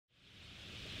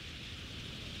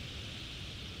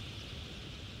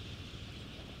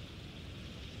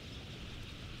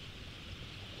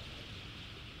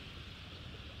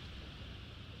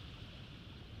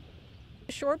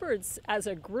shorebirds as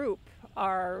a group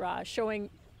are showing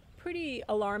pretty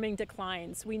alarming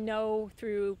declines. We know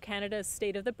through Canada's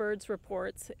State of the Birds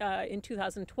reports in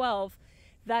 2012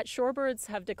 that shorebirds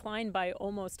have declined by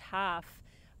almost half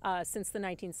since the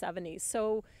 1970s.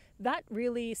 So that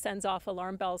really sends off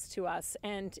alarm bells to us,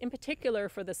 and in particular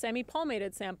for the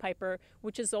semi-palmated sandpiper,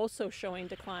 which is also showing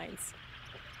declines.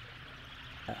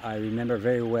 I remember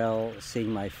very well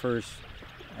seeing my first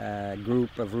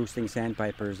group of roosting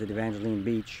sandpipers at Evangeline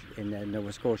Beach in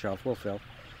Nova Scotia off Wolfville.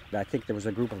 I think there was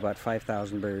a group of about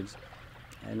 5,000 birds,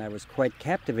 and I was quite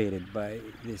captivated by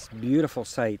this beautiful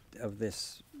sight of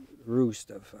this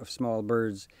roost of small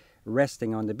birds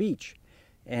resting on the beach.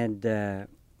 And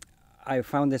I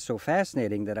found this so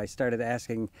fascinating that I started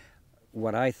asking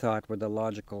what I thought were the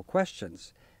logical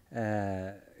questions.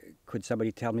 Could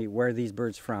somebody tell me where are these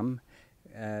birds from?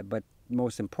 But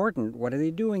most important, what are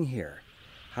they doing here?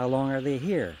 How long are they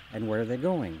here, and where are they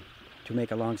going? To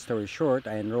make a long story short,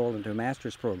 I enrolled into a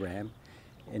master's program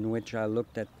in which I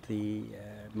looked at the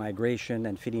migration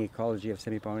and feeding ecology of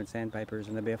semi-permanent sandpipers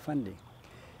in the Bay of Fundy.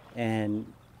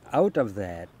 And out of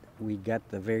that, we got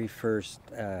the very first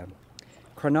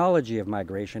chronology of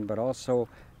migration, but also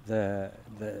the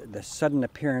sudden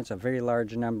appearance of very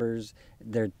large numbers,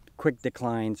 their quick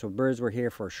decline. So birds were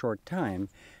here for a short time,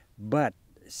 but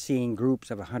seeing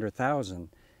groups of 100,000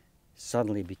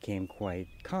 suddenly became quite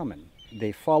common.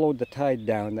 They followed the tide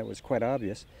down, that was quite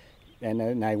obvious,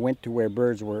 and I went to where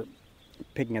birds were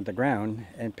picking at the ground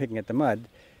and picking at the mud,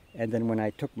 and then when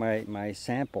I took my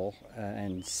sample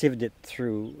and sieved it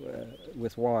through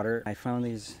with water, I found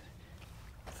these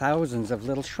thousands of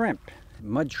little shrimp,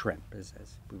 mud shrimp as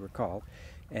we were called,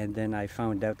 and then I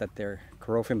found out that they're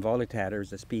Corophium volutator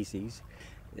is a species.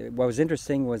 What was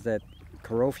interesting was that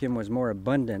Corophium was more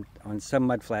abundant on some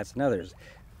mudflats than others,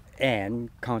 and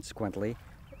consequently,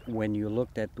 when you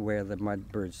looked at where the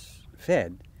mudbirds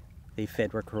fed, they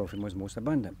fed where Corophium was most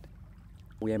abundant.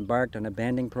 We embarked on a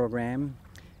banding program,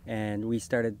 and we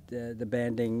started the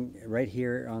banding right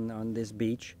here on this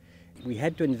beach. We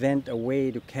had to invent a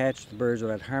way to catch the birds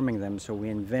without harming them, so we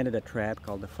invented a trap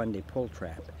called the Fundy pull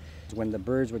trap. When the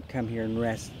birds would come here and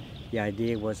rest, the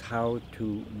idea was how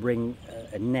to bring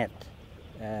a net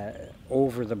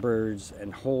over the birds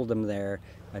and hold them there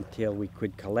until we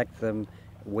could collect them,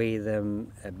 weigh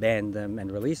them, band them,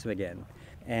 and release them again.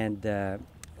 And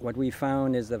what we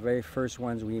found is the very first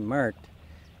ones we marked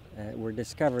were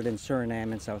discovered in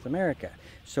Suriname and South America.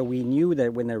 So we knew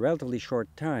that within a relatively short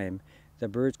time, the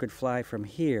birds could fly from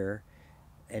here,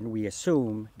 and we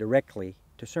assume directly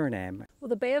to Suriname. Well,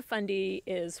 the Bay of Fundy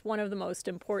is one of the most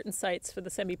important sites for the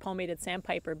semi-palmated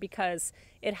sandpiper because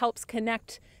it helps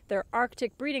connect their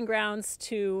Arctic breeding grounds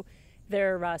to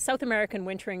their South American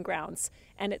wintering grounds.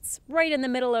 And it's right in the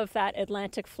middle of that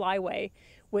Atlantic flyway,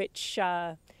 which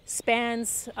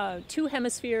spans two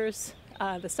hemispheres,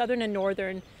 the southern and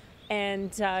northern,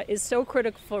 and is so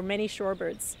critical for many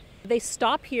shorebirds. They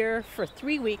stop here for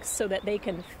 3 weeks so that they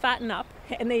can fatten up,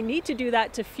 and they need to do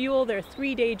that to fuel their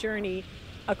 3-day journey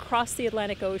across the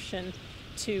Atlantic Ocean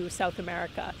to South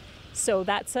America. So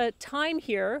that's a time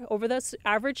here over this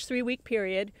average 3-week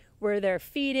period where they're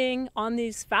feeding on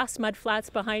these vast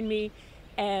mudflats behind me,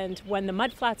 and when the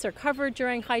mudflats are covered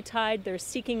during high tide, they're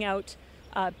seeking out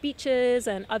beaches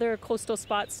and other coastal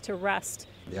spots to rest.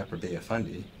 The upper Bay of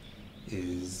Fundy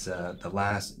is the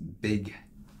last big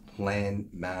land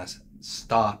mass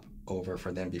stop over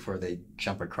for them before they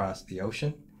jump across the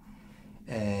ocean.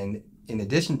 And in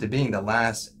addition to being the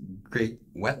last great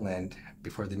wetland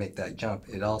before they make that jump,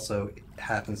 it also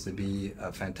happens to be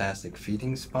a fantastic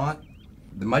feeding spot.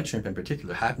 The mud shrimp in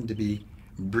particular happen to be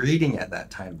breeding at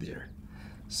that time of the year.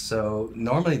 So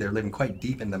normally they're living quite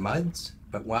deep in the muds,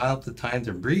 but while the time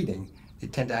they're breeding, they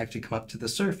tend to actually come up to the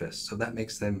surface. So that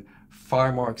makes them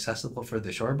far more accessible for the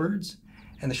shorebirds.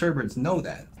 And the shorebirds know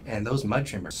that. And those mud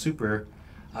shrimp are super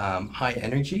high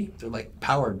energy. They're like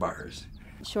powered bars.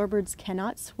 Shorebirds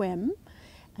cannot swim,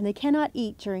 and they cannot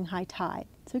eat during high tide.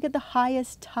 So we get the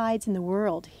highest tides in the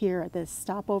world here at this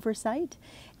stopover site,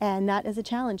 and that is a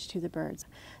challenge to the birds.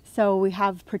 So we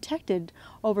have protected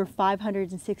over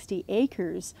 560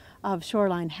 acres of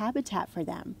shoreline habitat for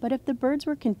them. But if the birds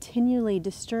were continually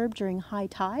disturbed during high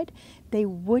tide, they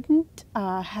wouldn't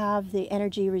have the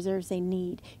energy reserves they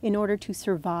need in order to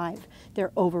survive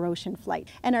their over-ocean flight.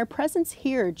 And our presence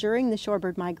here during the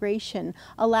shorebird migration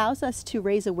allows us to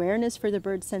raise awareness for the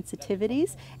birds'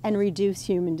 sensitivities and reduce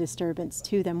human disturbance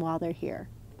to them while they're here.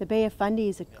 The Bay of Fundy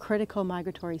is a critical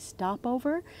migratory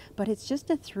stopover, but it's just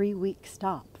a 3-week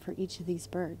stop for each of these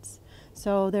birds.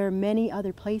 So there are many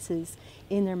other places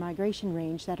in their migration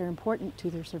range that are important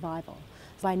to their survival.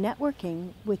 By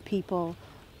networking with people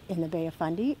in the Bay of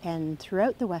Fundy and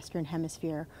throughout the Western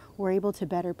Hemisphere, we're able to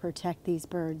better protect these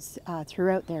birds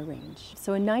throughout their range.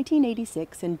 So in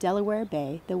 1986 in Delaware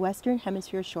Bay, the Western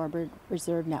Hemisphere Shorebird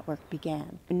Reserve Network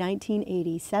began. In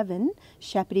 1987,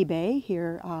 Sheppity Bay,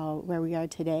 here where we are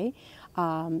today,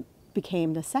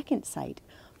 became the second site,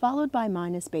 followed by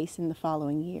Minas Basin the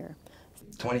following year.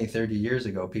 20, 30 years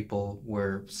ago, people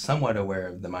were somewhat aware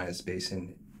of the Minas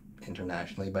Basin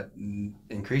internationally, but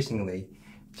increasingly,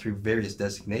 through various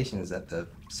designations that the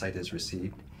site has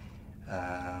received,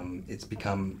 it's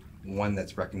become one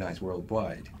that's recognized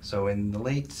worldwide. So in the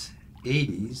late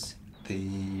 80s,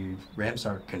 the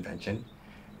Ramsar Convention,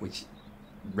 which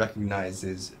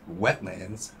recognizes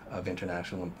wetlands of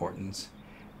international importance,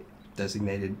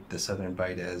 designated the Southern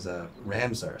Bight as a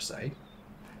Ramsar site.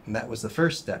 And that was the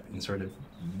first step in sort of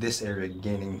this area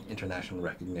gaining international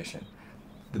recognition.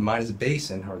 The Minas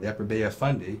Basin, or the Upper Bay of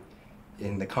Fundy,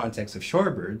 in the context of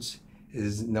shorebirds,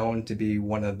 is known to be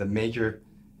one of the major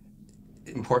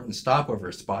important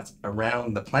stopover spots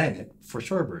around the planet for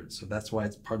shorebirds. So that's why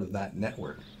it's part of that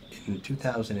network. In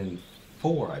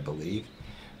 2004, I believe,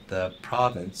 the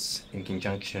province, in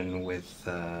conjunction with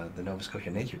the Nova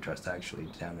Scotia Nature Trust, actually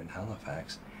down in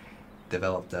Halifax,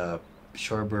 developed a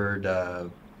shorebird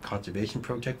conservation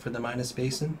project for the Minas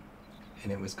Basin,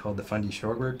 and it was called the Fundy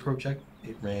Shorebird Project.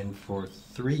 It ran for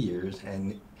 3 years,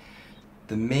 and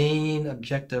the main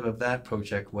objective of that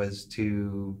project was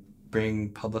to bring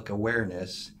public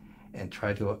awareness and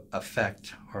try to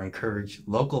affect or encourage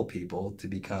local people to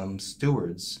become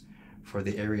stewards for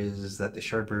the areas that the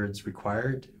shorebirds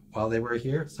required while they were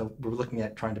here. So we're looking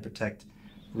at trying to protect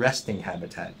resting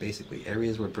habitat, basically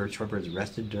areas where shorebirds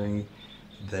rested during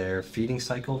their feeding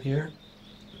cycle here.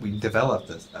 We developed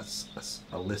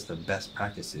a list of best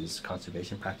practices,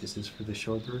 conservation practices for the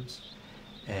shorebirds,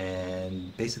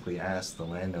 and basically asked the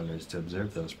landowners to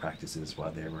observe those practices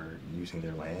while they were using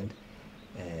their land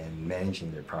and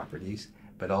managing their properties.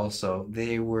 But also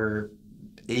they were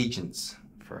agents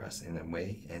for us in a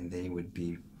way, and they would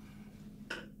be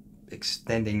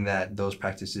extending those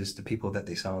practices to people that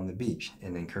they saw on the beach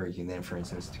and encouraging them, for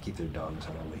instance, to keep their dogs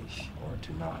on a leash or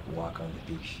to not walk on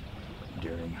the beach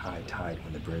during high tide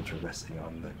when the birds were resting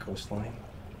on the coastline.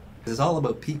 It's all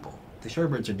about people. The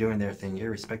shorebirds are doing their thing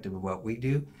irrespective of what we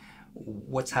do.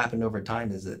 What's happened over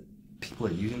time is that people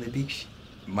are using the beach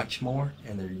much more,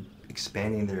 and they're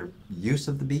expanding their use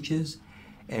of the beaches,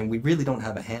 and we really don't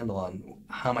have a handle on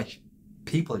how much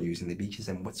people are using the beaches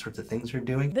and what sorts of things they're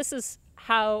doing. This is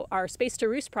how our Space to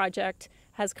Roost project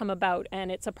has come about,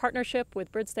 and it's a partnership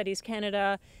with Bird Studies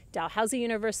Canada, Dalhousie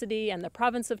University, and the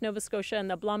province of Nova Scotia,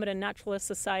 and the Blomidon Naturalist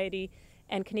Society,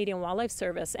 and Canadian Wildlife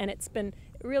Service. And it's been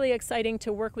really exciting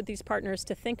to work with these partners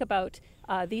to think about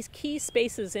these key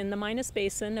spaces in the Minas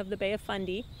Basin of the Bay of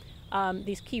Fundy,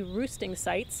 these key roosting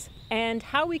sites, and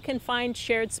how we can find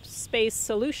shared space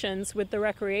solutions with the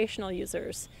recreational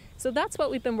users. So that's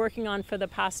what we've been working on for the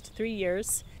past 3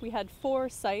 years. We had 4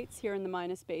 sites here in the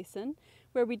Minas Basin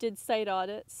where we did site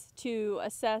audits to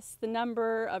assess the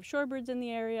number of shorebirds in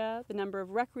the area, the number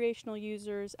of recreational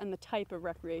users, and the type of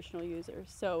recreational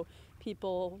users. So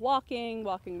people walking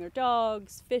their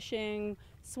dogs, fishing,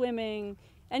 swimming,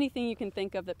 anything you can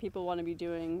think of that people want to be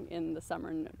doing in the summer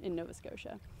in Nova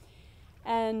Scotia.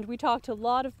 And we talked to a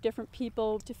lot of different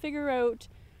people to figure out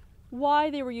why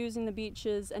they were using the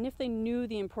beaches and if they knew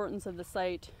the importance of the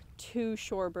site to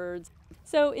shorebirds.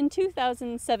 So in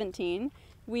 2017,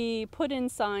 we put in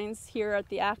signs here at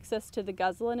the access to the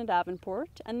Guzzlin and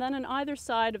Davenport, and then on either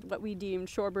side of what we deemed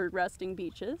shorebird resting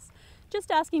beaches,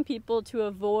 just asking people to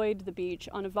avoid the beach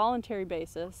on a voluntary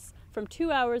basis from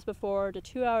 2 hours before to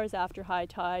 2 hours after high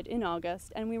tide in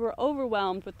August, and we were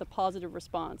overwhelmed with the positive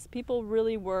response. People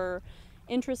really were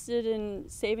interested in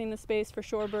saving the space for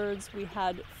shorebirds. We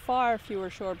had far fewer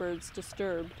shorebirds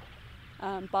disturbed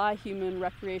by human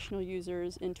recreational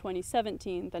users in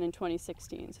 2017 than in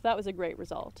 2016. So that was a great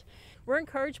result. We're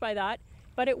encouraged by that,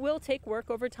 but it will take work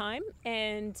over time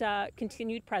and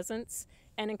continued presence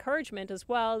and encouragement as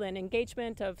well, and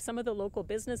engagement of some of the local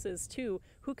businesses too,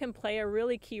 who can play a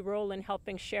really key role in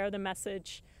helping share the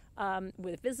message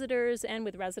with visitors and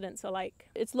with residents alike.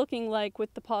 It's looking like,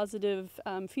 with the positive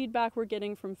feedback we're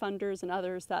getting from funders and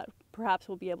others, that perhaps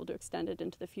we'll be able to extend it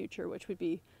into the future, which would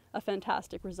be a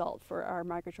fantastic result for our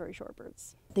migratory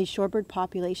shorebirds. The shorebird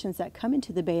populations that come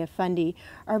into the Bay of Fundy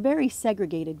are very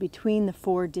segregated between the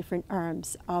 4 different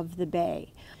arms of the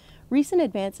bay. Recent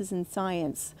advances in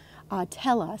science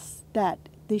tell us that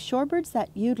the shorebirds that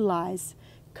utilize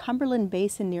Cumberland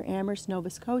Basin near Amherst, Nova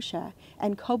Scotia,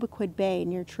 and Cobequid Bay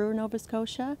near Truro, Nova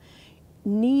Scotia,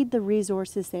 need the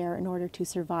resources there in order to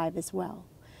survive as well.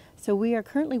 So we are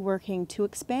currently working to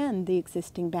expand the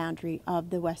existing boundary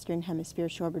of the Western Hemisphere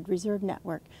Shorebird Reserve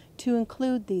Network to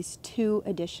include these 2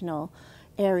 additional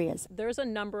areas. There's a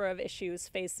number of issues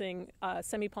facing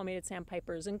semi-palmated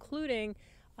sandpipers, including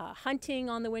hunting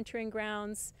on the wintering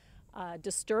grounds,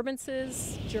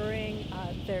 disturbances during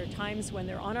their times when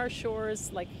they're on our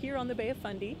shores, like here on the Bay of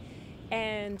Fundy,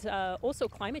 and also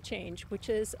climate change, which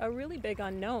is a really big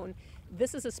unknown.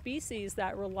 This is a species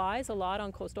that relies a lot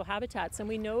on coastal habitats, and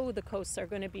we know the coasts are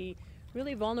going to be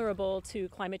really vulnerable to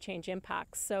climate change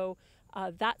impacts. So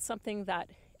that's something that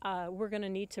we're going to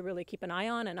need to really keep an eye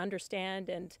on and understand,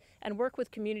 and work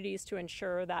with communities to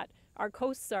ensure that our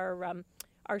coasts are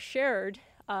shared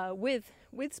with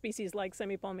species like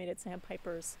semi-palmated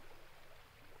sandpipers.